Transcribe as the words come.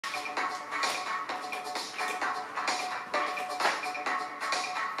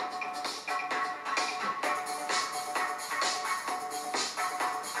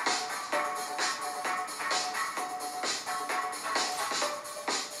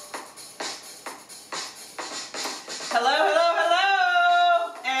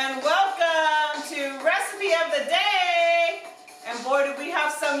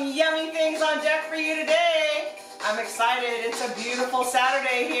yummy things on deck for you today. I'm excited. It's a beautiful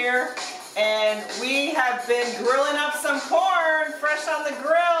Saturday here, and we have been grilling up some corn fresh on the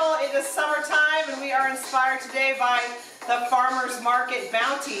grill. It is summertime, and we are inspired today by the Farmer's Market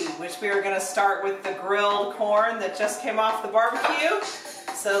Bounty, which we are going to start with the grilled corn that just came off the barbecue.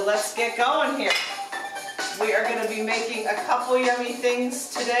 So let's get going here. We are going to be making a couple yummy things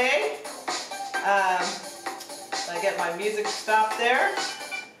today. I get my music stopped there.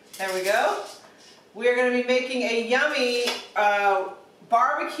 There we go. We are going to be making a yummy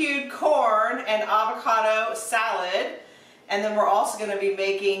barbecued corn and avocado salad. And then we're also going to be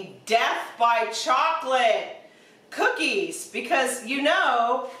making death by chocolate cookies, because you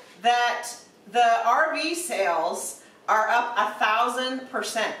know that the RV sales are up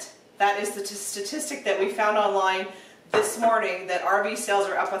 1,000%. That is the statistic that we found online this morning, that RV sales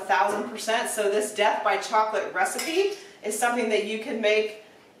are up 1,000%. So this death by chocolate recipe is something that you can make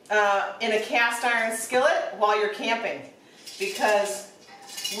in a cast iron skillet while you're camping, because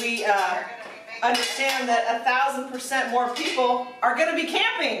we understand that 1,000% more people are going to be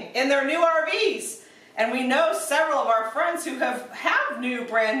camping in their new RVs. And we know several of our friends who have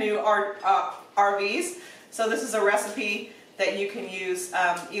brand new RVs. So this is a recipe that you can use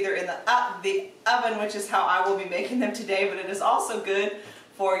either in the oven, which is how I will be making them today, but it is also good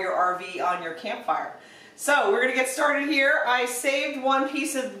for your RV on your campfire. So we're going to get started here. I saved one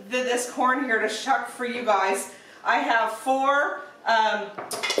piece of this corn here to shuck for you guys. I have 4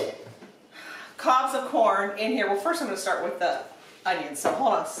 cobs of corn in here. Well, first I'm going to start with the onions. So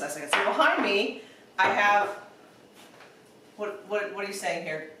hold on a second. So behind me I have, what are you saying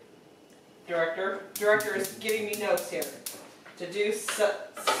here, Director? Director is giving me notes here to do something.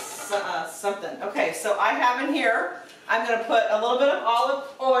 Okay, so I have in here, I'm going to put a little bit of olive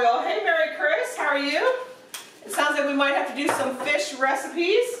oil. Hey, Mary Chris, how are you? It sounds like we might have to do some fish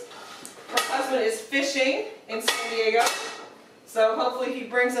recipes. My husband is fishing in San Diego, so hopefully he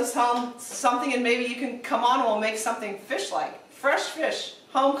brings us home something, and maybe you can come on and we'll make something fish-like. Fresh fish,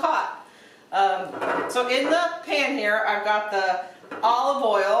 home caught. So in the pan here, I've got the olive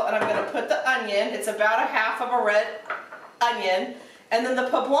oil, and I'm going to put the onion. It's about 1/2 of a red onion. And then the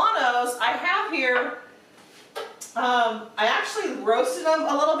poblanos I have here, I actually roasted them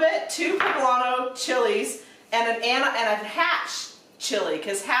a little bit. 2 poblano chilies and a hatch chili,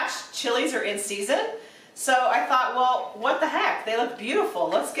 because hatch chilies are in season. So I thought, well, what the heck? They look beautiful.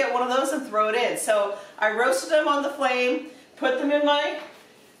 Let's get one of those and throw it in. So I roasted them on the flame, put them in my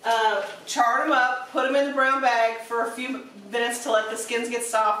charred them up, put them in the brown bag for a few minutes to let the skins get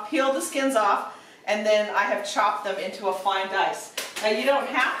soft, peeled the skins off, and then I have chopped them into a fine dice. Now you don't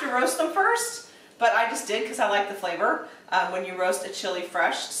have to roast them first, but I just did because I like the flavor when you roast a chili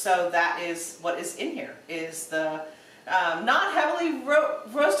fresh. So that is what is in here, is the not heavily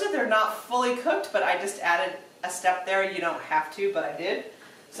roasted, they're not fully cooked, but I just added a step there. You don't have to, but I did.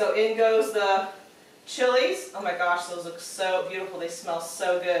 So in goes the chilies. Oh my gosh, those look so beautiful. They smell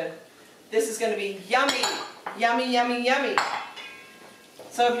so good. This is going to be yummy, yummy, yummy, yummy.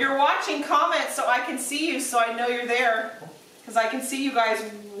 So if you're watching, comment so I can see you, so I know you're there, because I can see you guys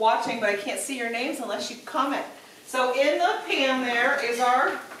watching, but I can't see your names unless you comment. So in the pan there is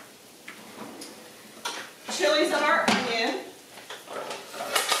our chilies and our onion.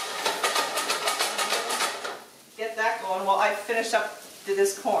 Get that going while I finish up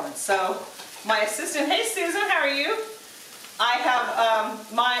this corn. So my assistant, hey Susan, how are you? I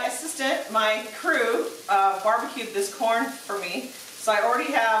have my assistant, my crew, barbecued this corn for me. So I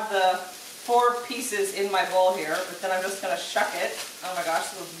already have the 4 pieces in my bowl here, but then I'm just going to shuck it. Oh my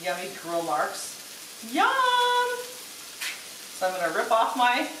gosh, those yummy grill marks. Yum! So I'm going to rip off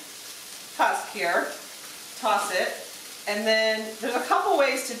my husk here, toss it, and then there's a couple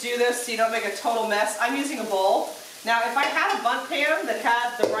ways to do this so you don't make a total mess. I'm using a bowl. Now if I had a bundt pan that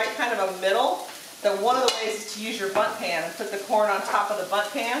had the right kind of a middle, then one of the ways is to use your bundt pan and put the corn on top of the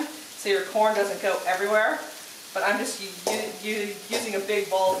bundt pan so your corn doesn't go everywhere. But I'm just using a big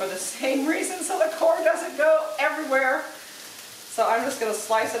bowl for the same reason, so the corn doesn't go everywhere. So I'm just going to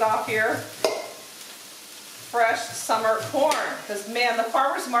slice it off here. Fresh summer corn. Because man, the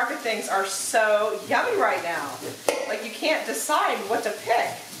farmer's market things are so yummy right now. Like you can't decide what to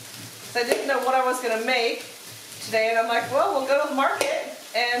pick. So I didn't know what I was going to make today, and I'm like, well, we'll go to the market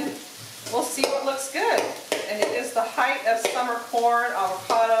and we'll see what looks good. And it is the height of summer corn,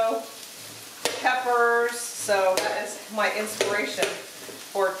 avocado, peppers. So that is my inspiration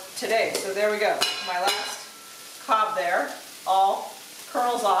for today. So there we go. My last cob there, all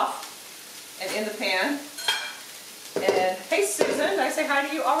kernels off and in the pan. And hey Susan, did I say hi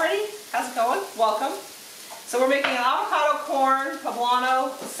to you already? How's it going? Welcome. So we're making an avocado corn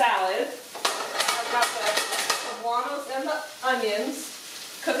poblano salad. I've got the poblanos and the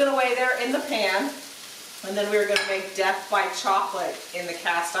onions cooking away there in the pan. And then we're going to make death by chocolate in the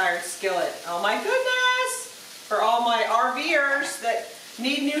cast iron skillet. Oh my goodness! For all my RVers that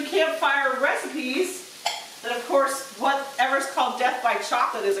need new campfire recipes, then of course whatever's called death by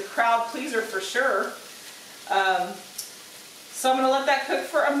chocolate is a crowd pleaser for sure. So I'm going to let that cook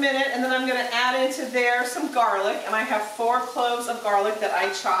for a minute, and then I'm going to add into there some garlic. And I have 4 cloves of garlic that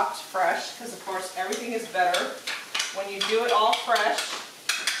I chopped fresh, because of course everything is better when you do it all fresh.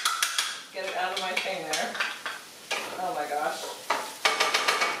 Get it out of my thing there. Oh my gosh.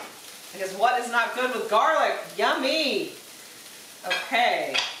 Because what is not good with garlic? Yummy!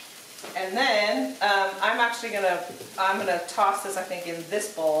 Okay. And then I'm gonna toss this, I think, in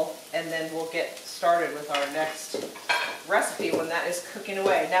this bowl, and then we'll get started with our next recipe when that is cooking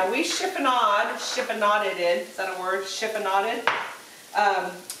away. Now we chiffonaded, is that a word? Chiffonaded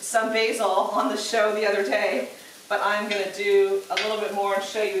some basil on the show the other day, but I'm gonna do a little bit more and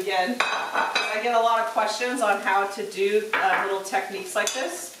show you again. I get a lot of questions on how to do little techniques like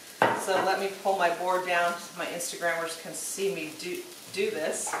this. So let me pull my board down so my Instagrammers can see me do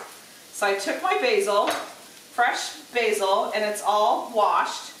this. So I took my basil, fresh basil, and it's all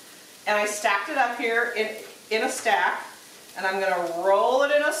washed, and I stacked it up here in a stack, and I'm going to roll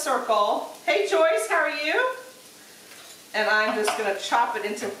it in a circle. Hey Joyce, how are you? And I'm just going to chop it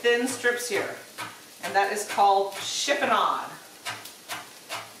into thin strips here, and that is called chiffonade.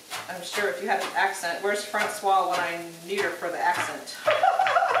 I'm sure if you had an accent, where's Francois when I need her for the accent?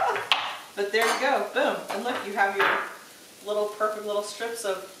 But there you go, boom, and look, you have your perfect little strips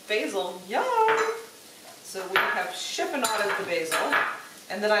of basil. Yum! So we have chiffonaded the basil,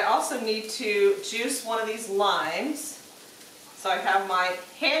 and then I also need to juice one of these limes. So I have my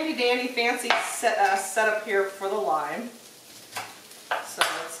handy dandy fancy set up here for the lime. So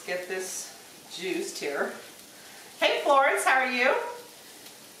let's get this juiced here. Hey Florence, how are you?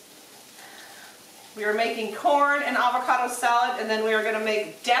 We are making corn and avocado salad, and then we are going to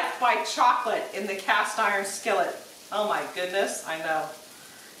make death by chocolate in the cast iron skillet. Oh my goodness, I know.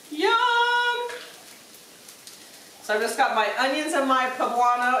 Yum! So I've just got my onions and my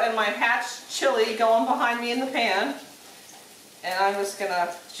poblano and my hatch chili going behind me in the pan. And I'm just going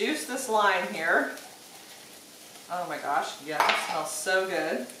to juice this lime here. Oh my gosh, yeah, it smells so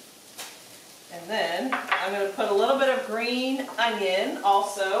good. And then I'm going to put a little bit of green onion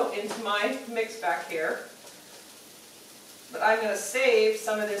also into my mix back here. But I'm going to save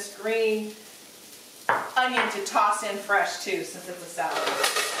some of this green onion to toss in fresh too, since it's a salad.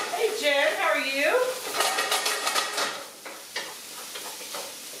 Hey Jen, how are you?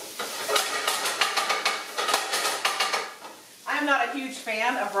 I'm not a huge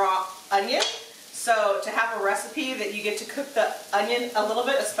fan of raw onion, so to have a recipe that you get to cook the onion a little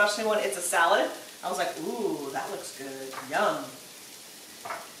bit, especially when it's a salad, I was like, ooh, that looks good, yum.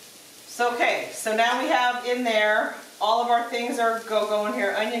 So okay, so now we have in there, all of our things are going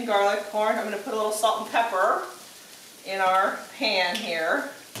here, onion, garlic, corn. I'm going to put a little salt and pepper in our pan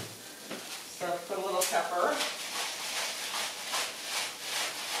here. So put a little pepper.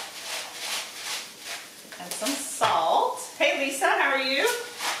 And some salt. Hey Lisa, how are you?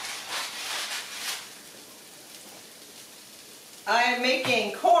 I am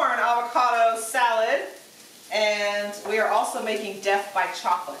making corn avocado salad, and we are also making death by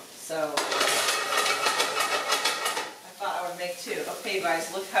chocolate. So I thought I would make 2. Okay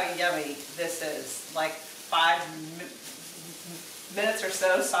guys, look how yummy this is. Like 5 minutes or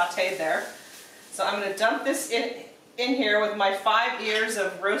so sauteed there. So I'm going to dump this in here with my 5 ears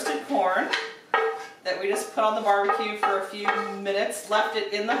of roasted corn that we just put on the barbecue for a few minutes, left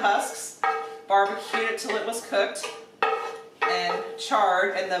it in the husks, barbecued it till it was cooked and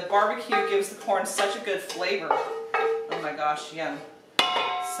charred, and the barbecue gives the corn such a good flavor. Oh my gosh, yum.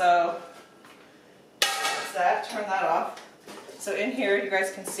 So that's that, turn that off. So in here you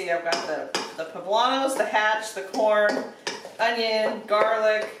guys can see I've got the poblanos, the hatch, the corn, onion,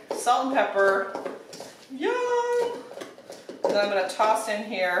 garlic, salt and pepper. Yum! And then I'm going to toss in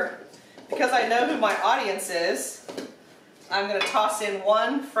here, because I know who my audience is, I'm going to toss in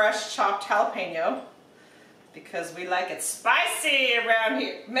 1 fresh chopped jalapeno, because we like it spicy around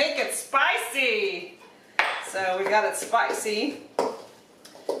here. Make it spicy! So we got it spicy.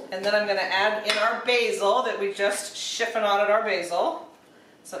 And then I'm going to add in our basil that we just chiffonaded our basil.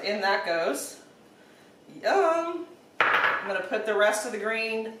 So in that goes. Yum! I'm going to put the rest of the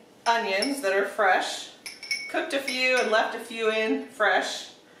green onions that are fresh. Cooked a few and left a few in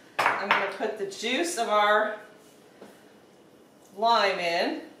fresh. I'm going to put the juice of our lime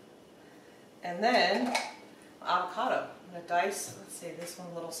in. And then avocado. I'm gonna dice, let's see, this one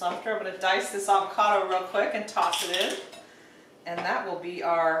a little softer. I'm gonna dice this avocado real quick and toss it in. And that will be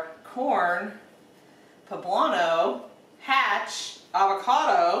our corn, poblano, hatch,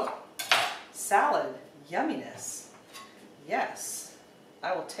 avocado salad. Yumminess. Yes.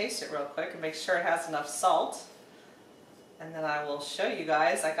 I will taste it real quick and make sure it has enough salt. And then I will show you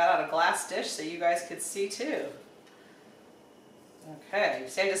guys. I got out a glass dish so you guys could see too. Okay,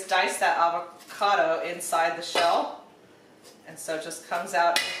 see I just diced that avocado inside the shell. And so it just comes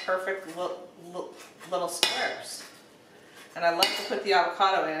out in perfect little squares. And I like to put the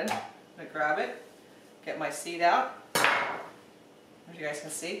avocado in. I'm going to grab it, get my seed out. As you guys can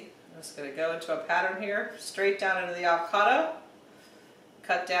see, I'm just going to go into a pattern here, straight down into the avocado,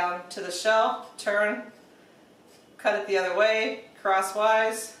 cut down to the shell, turn, cut it the other way,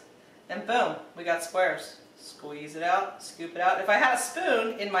 crosswise, and boom, we got squares. Squeeze it out, scoop it out. If I had a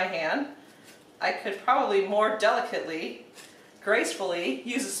spoon in my hand, I could probably more delicately, gracefully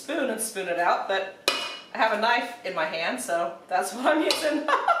use a spoon and spoon it out, but I have a knife in my hand, so that's what I'm using.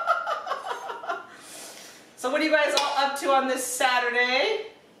 So what are you guys all up to on this Saturday?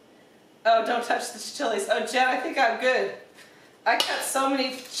 Oh, don't touch the chilies. Oh, Jen, I think I'm good. I cut so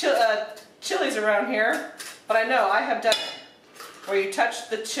many chilies around here, but I know I have done it where you touch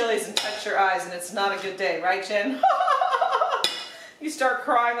the chilies and touch your eyes, and it's not a good day, right, Jen? You start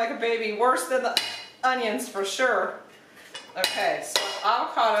crying like a baby, worse than the onions for sure. Okay, so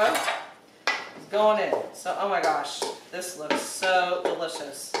avocado is going in. So, oh my gosh, this looks so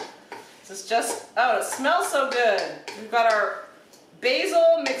delicious. This is just, oh, it smells so good. We've got our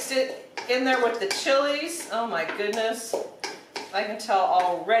basil, mixed it in there with the chilies. Oh my goodness. I can tell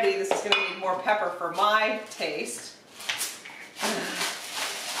already this is going to need more pepper for my taste.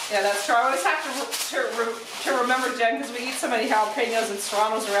 Yeah, that's true. I always have to remember, Jen, because we eat so many jalapenos and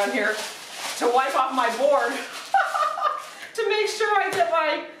serranos around here, to wipe off my board to make sure I get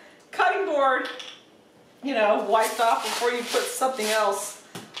my cutting board, you know, wiped off before you put something else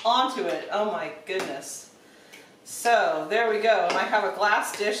onto it. Oh my goodness. So there we go. And I have a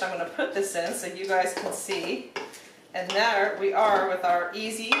glass dish. I'm going to put this in so you guys can see. And there we are with our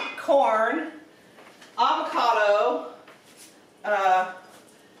easy corn, avocado,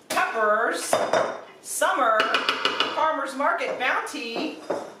 peppers, summer, farmer's market bounty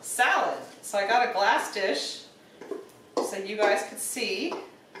salad. So I got a glass dish so you guys could see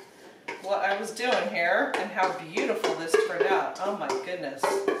what I was doing here and how beautiful this turned out. Oh my goodness.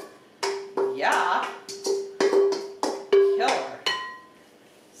 Yeah. Killer.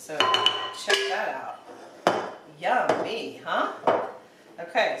 So check that out. Yummy, huh?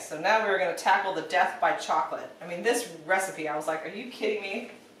 Okay, so now we're going to tackle the death by chocolate. I mean, this recipe, I was like, are you kidding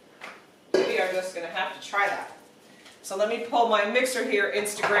me? Maybe I'm just going to have to try that. So let me pull my mixer here,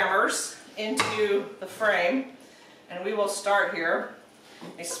 Instagrammers, into the frame. And we will start here.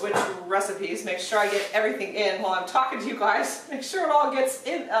 I switch recipes, make sure I get everything in while I'm talking to you guys. Make sure it all gets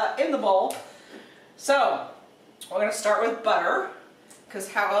in the bowl. So, we're going to start with butter,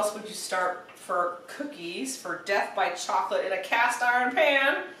 because how else would you start for cookies for death by chocolate in a cast iron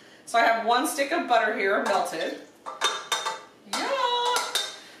pan? So I have 1 stick of butter here, melted. Yeah!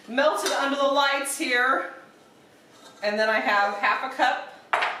 Melted under the lights here. And then I have half a cup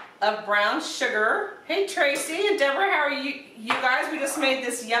of brown sugar. Hey Tracy and Deborah, how are you guys? We just made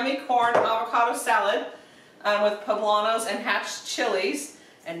this yummy corn avocado salad with poblanos and hatch chilies.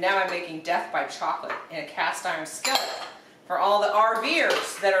 And now I'm making death by chocolate in a cast iron skillet. For all the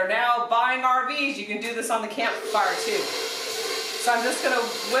RVers that are now buying RVs, you can do this on the campfire too. So I'm just going to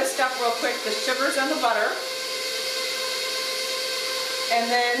whisk up real quick the sugars and the butter. And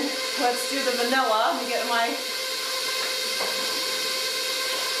then let's do the vanilla. Let me get my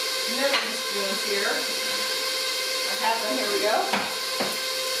measuring spoons here. I have them, here we go.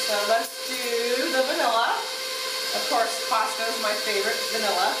 So let's do the vanilla. Of course, Costco is my favorite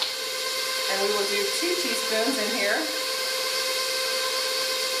vanilla. And we will do 2 teaspoons in here.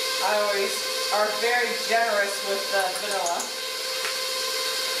 I always are very generous with the vanilla.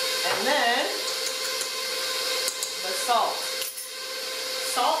 And then the salt.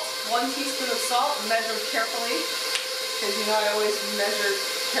 Salt, 1 teaspoon of salt, measured carefully. Because you know I always measure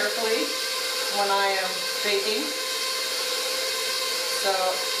carefully when I am baking. So,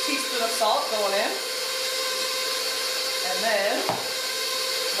 teaspoon of salt going in. And then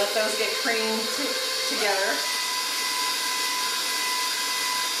let those get creamed together.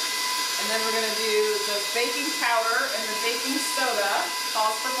 And then we're going to do the baking powder and the baking soda,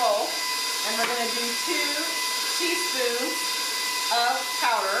 calls for both. And we're going to do 2 teaspoons of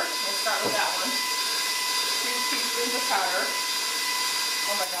powder. We'll start with that one. 2 teaspoons of powder.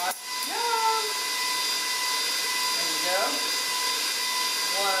 Oh my gosh. Yum! go.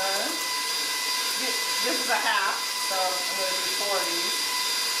 One. This is a half, so I'm going to do 4 of these.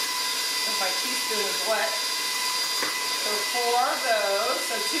 Because my teaspoon is wet. So 4 of those.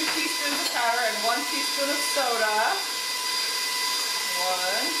 So 2 teaspoons of powder and 1 teaspoon of soda.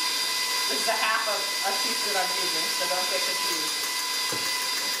 1. This is a half of a teaspoon I'm using, so don't get confused.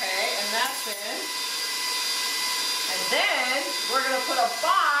 Okay, and that's in. And then we're going to put a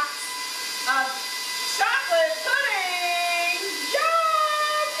box of chocolate pudding.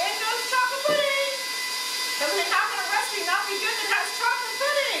 Yum! In goes chocolate pudding. Because how can a recipe not be good that has chocolate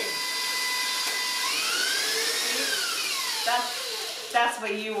pudding? See? That's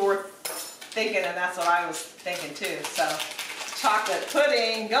what you were thinking, and that's what I was thinking too. So, chocolate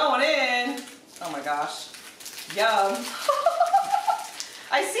pudding going in. Oh my gosh. Yum.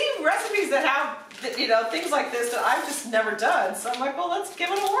 I see recipes that have, you know, things like this that I've just never done. So I'm like, well, let's give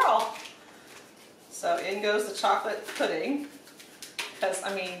it a whirl. So in goes the chocolate pudding. Because,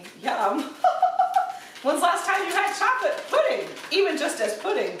 I mean, yum. When's the last time you had chocolate pudding? Even just as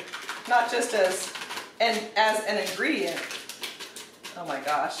pudding, not just as an ingredient. Oh my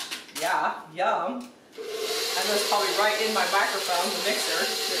gosh. Yeah, yum. And that's probably right in my microphone, the mixer.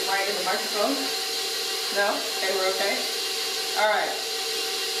 Is it right in the microphone? No? Okay, we're okay. All right.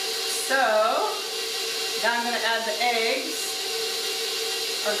 So, now I'm going to add the eggs.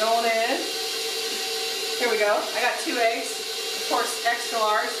 Are going in. Here we go. I got 2 eggs. Of course, extra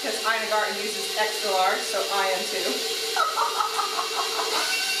large, because Ina Garten uses extra large, so I am too.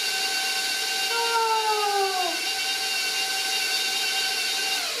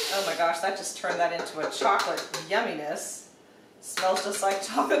 Oh my gosh, that just turned that into a chocolate yumminess. Smells just like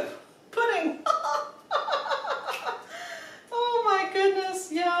chocolate pudding. Oh my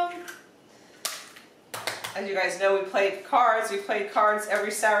goodness, yum. As you guys know, we played cards. We played cards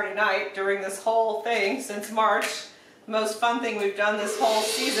every Saturday night during this whole thing since March. The most fun thing we've done this whole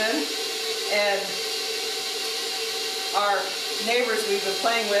season. And our neighbors we've been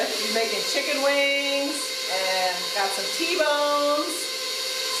playing with, we're making chicken wings and got some T-bones.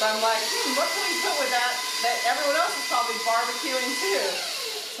 So I'm like, what can we put with that everyone else is probably barbecuing too?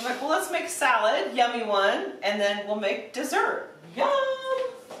 So I'm like, well, let's make salad, yummy one, and then we'll make dessert. Yum!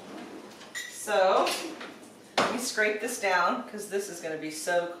 So, let me scrape this down, because this is going to be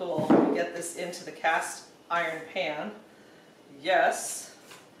so cool. Get this into the cast iron pan. Yes.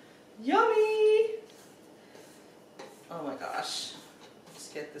 Yummy! Oh my gosh. Let's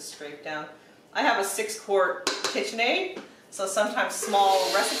get this scraped down. I have a 6-quart KitchenAid. So sometimes small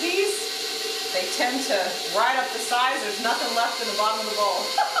recipes, they tend to ride up the sides. There's nothing left in the bottom of the bowl.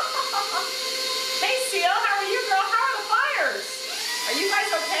 Hey Seal, how are you, girl? How are the fires? Are you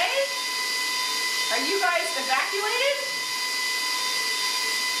guys okay? Are you guys evacuated?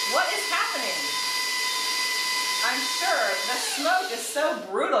 What is happening? I'm sure the smoke is so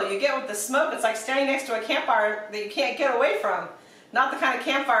brutal. You get with the smoke, it's like standing next to a campfire that you can't get away from. Not the kind of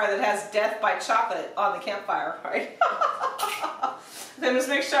campfire that has death by chocolate on the campfire, right? Then just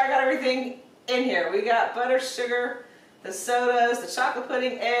make sure I got everything in here. We got butter, sugar, the sodas, the chocolate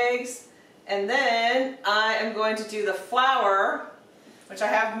pudding, eggs, and then I am going to do the flour, which I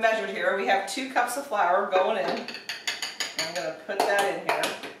have measured here. We have 2 cups of flour going in. I'm going to put that in here.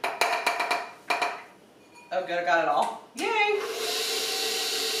 Oh good, I got it all. Yay!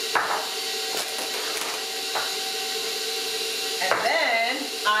 And then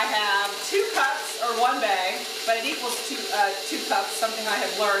I have 2 cups, or 1 bag, but it equals 2 cups, something I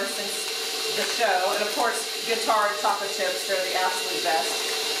have learned since the show. And of course, guitar chocolate chips, they're the absolute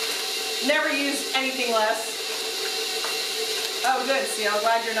best. Never use anything less. Oh good, see, I'm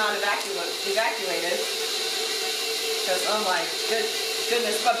glad you're not evacuated. Because, oh my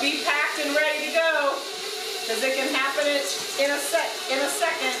goodness, but be packed and ready to go. Because it can happen in a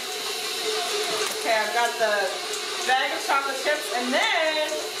second. Okay, I've got the bag of chocolate chips, and then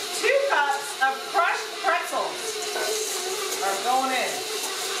 2 cups of crushed pretzels are going in.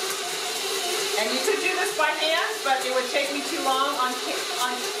 And you could do this by hand, but it would take me too long on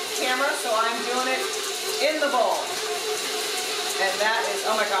camera, so I'm doing it in the bowl. And that is,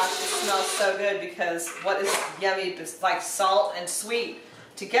 oh my gosh, it smells so good, because what is yummy is like salt and sweet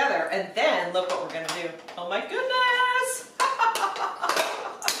together. And then look what we're going to do. Oh my goodness!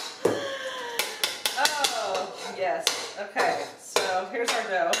 Yes. Okay. So here's our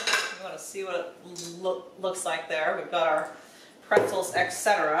dough. You want to see what it looks like there. We've got our pretzels,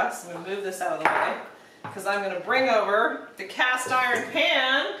 etc. So we move this out of the way, because I'm going to bring over the cast iron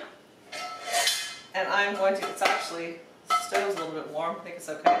pan, and I'm going to. It's actually the stove's a little bit warm. I think it's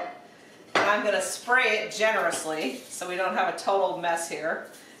okay. And I'm going to spray it generously, so we don't have a total mess here.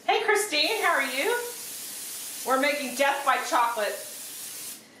 Hey Christine, how are you? We're making death by chocolate.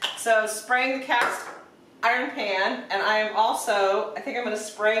 So spraying the cast iron pan, and I am also, I think I'm going to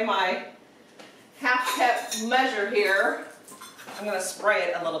spray my half cup measure here. I'm going to spray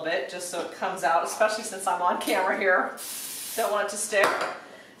it a little bit just so it comes out, especially since I'm on camera here. Don't want it to stick.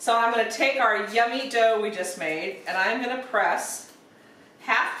 So I'm going to take our yummy dough we just made, and I'm going to press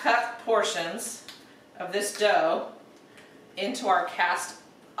half cup portions of this dough into our cast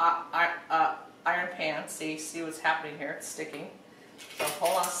iron pan. See what's happening here? It's sticking. So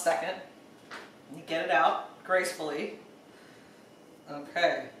hold on a second. You get it out gracefully.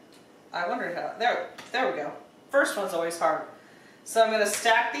 Okay. I wondered how. There we go. First one's always hard. So I'm going to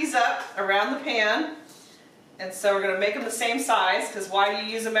stack these up around the pan. And so we're going to make them the same size, because why do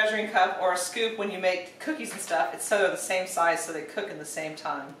you use a measuring cup or a scoop when you make cookies and stuff? It's so they're the same size so they cook in the same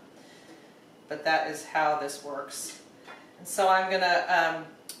time. But that is how this works. And so I'm going to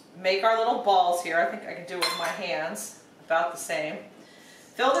make our little balls here. I think I can do it with my hands, about the same.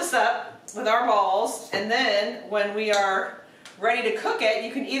 Fill this up with our balls, and then when we are ready to cook it,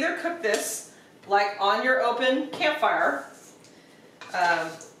 you can either cook this like on your open campfire,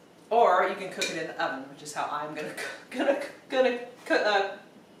 or you can cook it in the oven, which is how I'm gonna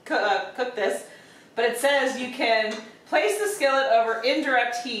cook this. But it says you can place the skillet over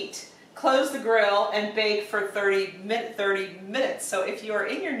indirect heat, close the grill, and bake for 30 minutes. So if you are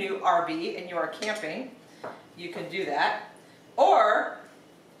in your new RV and you are camping, you can do that. Or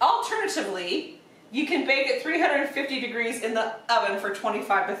alternatively, you can bake at 350 degrees in the oven for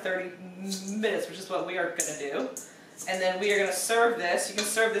 25 to 30 minutes, which is what we are going to do. And then we are going to serve this. You can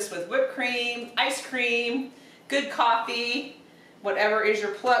serve this with whipped cream, ice cream, good coffee, whatever is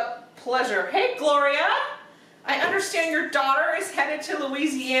your pleasure. Hey, Gloria! I understand your daughter is headed to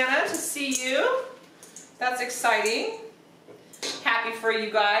Louisiana to see you. That's exciting. Happy for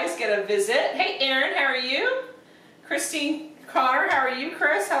you guys. Get a visit. Hey, Erin, how are you? Christine Connor, how are you?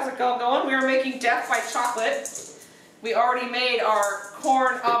 Chris, how's it going? We are making death by chocolate. We already made our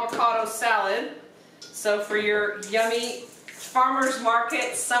corn avocado salad. So for your yummy farmer's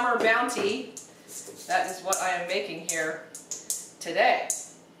market summer bounty, that is what I am making here today.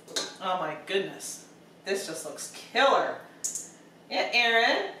 Oh my goodness. This just looks killer. Yeah,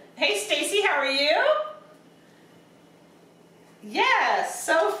 Erin. Hey, Stacy, how are you? Yes,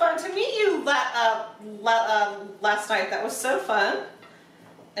 so fun to meet you last night. That was so fun.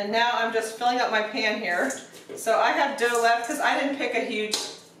 And now I'm just filling up my pan here. So I have dough left because I didn't pick a huge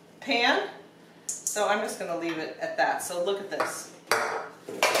pan. So I'm just going to leave it at that. So look at this.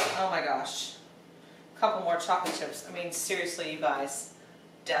 Oh my gosh. A couple more chocolate chips. I mean, seriously, you guys.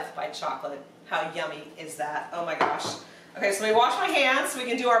 Death by chocolate. How yummy is that? Oh my gosh. Okay, so let me wash my hands so we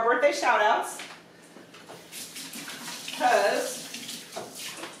can do our birthday shout outs. Because,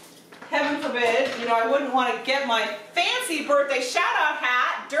 heaven forbid, you know, I wouldn't want to get my fancy birthday shout out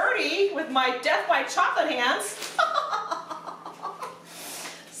hat dirty with my death by chocolate hands.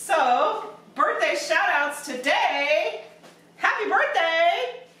 So, birthday shout outs today. Happy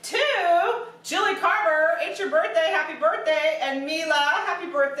birthday to Julie Carver. It's your birthday. Happy birthday. And Mila, happy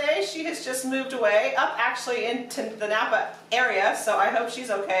birthday. She has just moved away, up actually into the Napa area, so I hope she's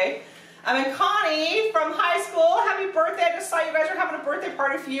okay. And Connie from high school, happy birthday. I just saw you guys are having a birthday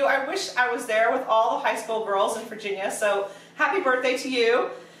party for you. I wish I was there with all the high school girls in Virginia, so happy birthday to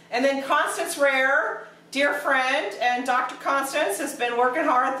you. And then Constance Rare, dear friend, and Dr. Constance has been working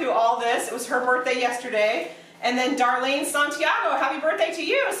hard through all this. It was her birthday yesterday. And then Darlene Santiago, happy birthday to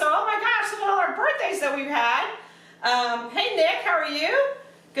you. So, oh my gosh, look at all our birthdays that we've had. Hey Nick, how are you?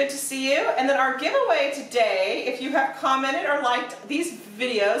 Good to see you. And then our giveaway today, if you have commented or liked these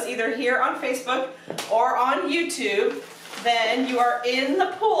videos, either here on Facebook or on YouTube, then you are in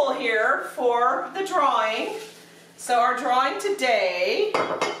the pool here for the drawing. So our drawing today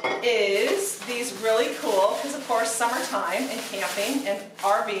is these really cool, because of course summertime and camping and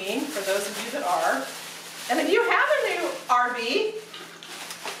RVing, for those of you that are. And if you have a new RV,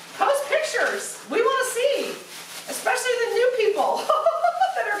 post pictures. We want to see, especially the new people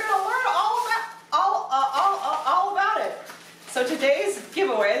that are going to learn all about it. So today's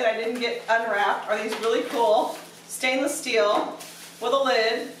giveaway that I didn't get unwrapped are these really cool stainless steel with a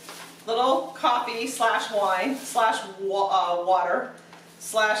lid, little coffee / wine / water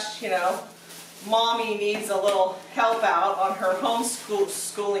 / you know, mommy needs a little help out on her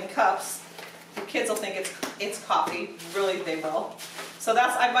homeschooling cups. The kids will think it's coffee. Really, they will. So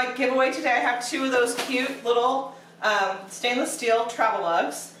that's my giveaway today. I have 2 of those cute little stainless steel travel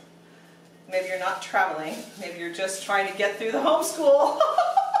mugs. Maybe you're not traveling. Maybe you're just trying to get through the homeschool.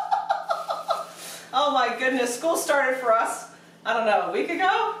 Oh my goodness, school started for us, I don't know, a week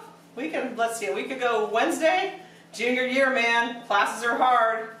ago? let's see, we could go Wednesday, junior year, man. Classes are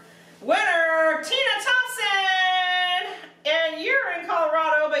hard. Winner, Tina Thompson! And you're in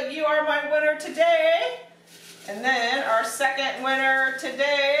Colorado, but you are my winner today. And then our second winner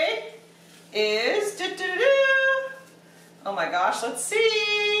today is, oh my gosh, let's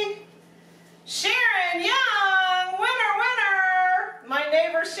see. Sharon Young, winner! My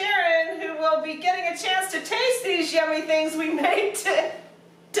neighbor Sharon, who will be getting a chance to taste these yummy things we made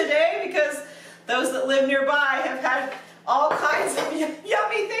today, because those that live nearby have had all kinds of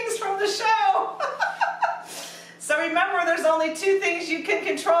yummy things from the show. So remember, there's only two things you can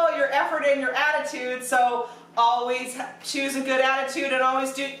control: your effort and your attitude. So always choose a good attitude and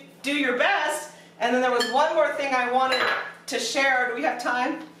always do your best. And then there was one more thing I wanted to share. Do we have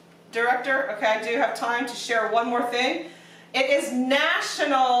time, Director? Okay, I do have time to share one more thing. It is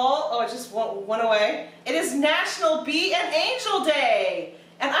National, oh, it just went away. It is National Be an Angel Day.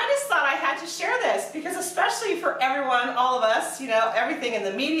 And I just thought I had to share this because, especially for everyone, all of us, you know, everything in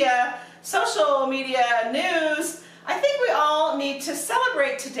the media, social media, news, I think we all need to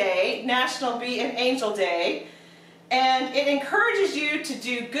celebrate today, National Be an Angel Day. And it encourages you to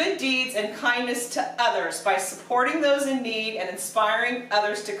do good deeds and kindness to others by supporting those in need and inspiring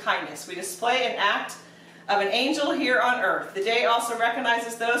others to kindness. We display an act of an angel here on earth. The day also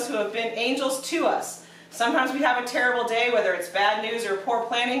recognizes those who have been angels to us. Sometimes we have a terrible day, whether it's bad news or poor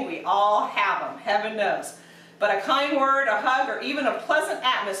planning. We all have them, heaven knows. But a kind word, a hug, or even a pleasant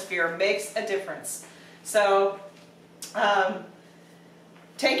atmosphere makes a difference. So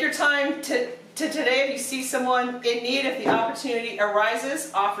take your time to today. If you see someone in need, if the opportunity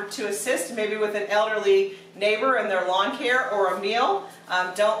arises, offer to assist, maybe with an elderly neighbor in their lawn care or a meal.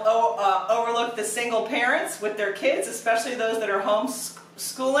 Don't overlook the single parents with their kids, especially those that are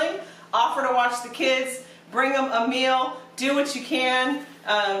homeschooling. Offer to watch the kids, bring them a meal, do what you can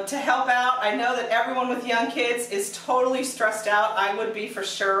to help out. I know that everyone with young kids is totally stressed out. I would be for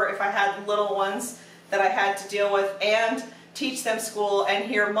sure if I had little ones that I had to deal with and teach them school and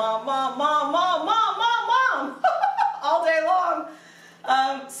hear mom, mom, mom, mom, mom, mom, mom all day long.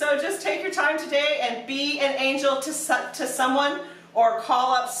 So just take your time today and be an angel to someone, or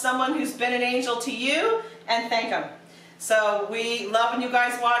call up someone who's been an angel to you and thank them. So we love when you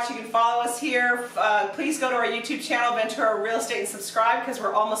guys watch. You can follow us here. Please go to our YouTube channel, Ventura Real Estate, and subscribe, because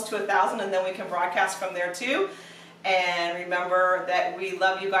we're almost to 1,000, and then we can broadcast from there too. And remember that we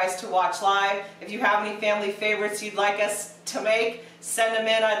love you guys to watch live. If you have any family favorites you'd like us to make, send them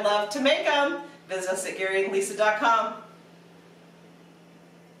in. I'd love to make them. Visit us at GaryandLisa.com.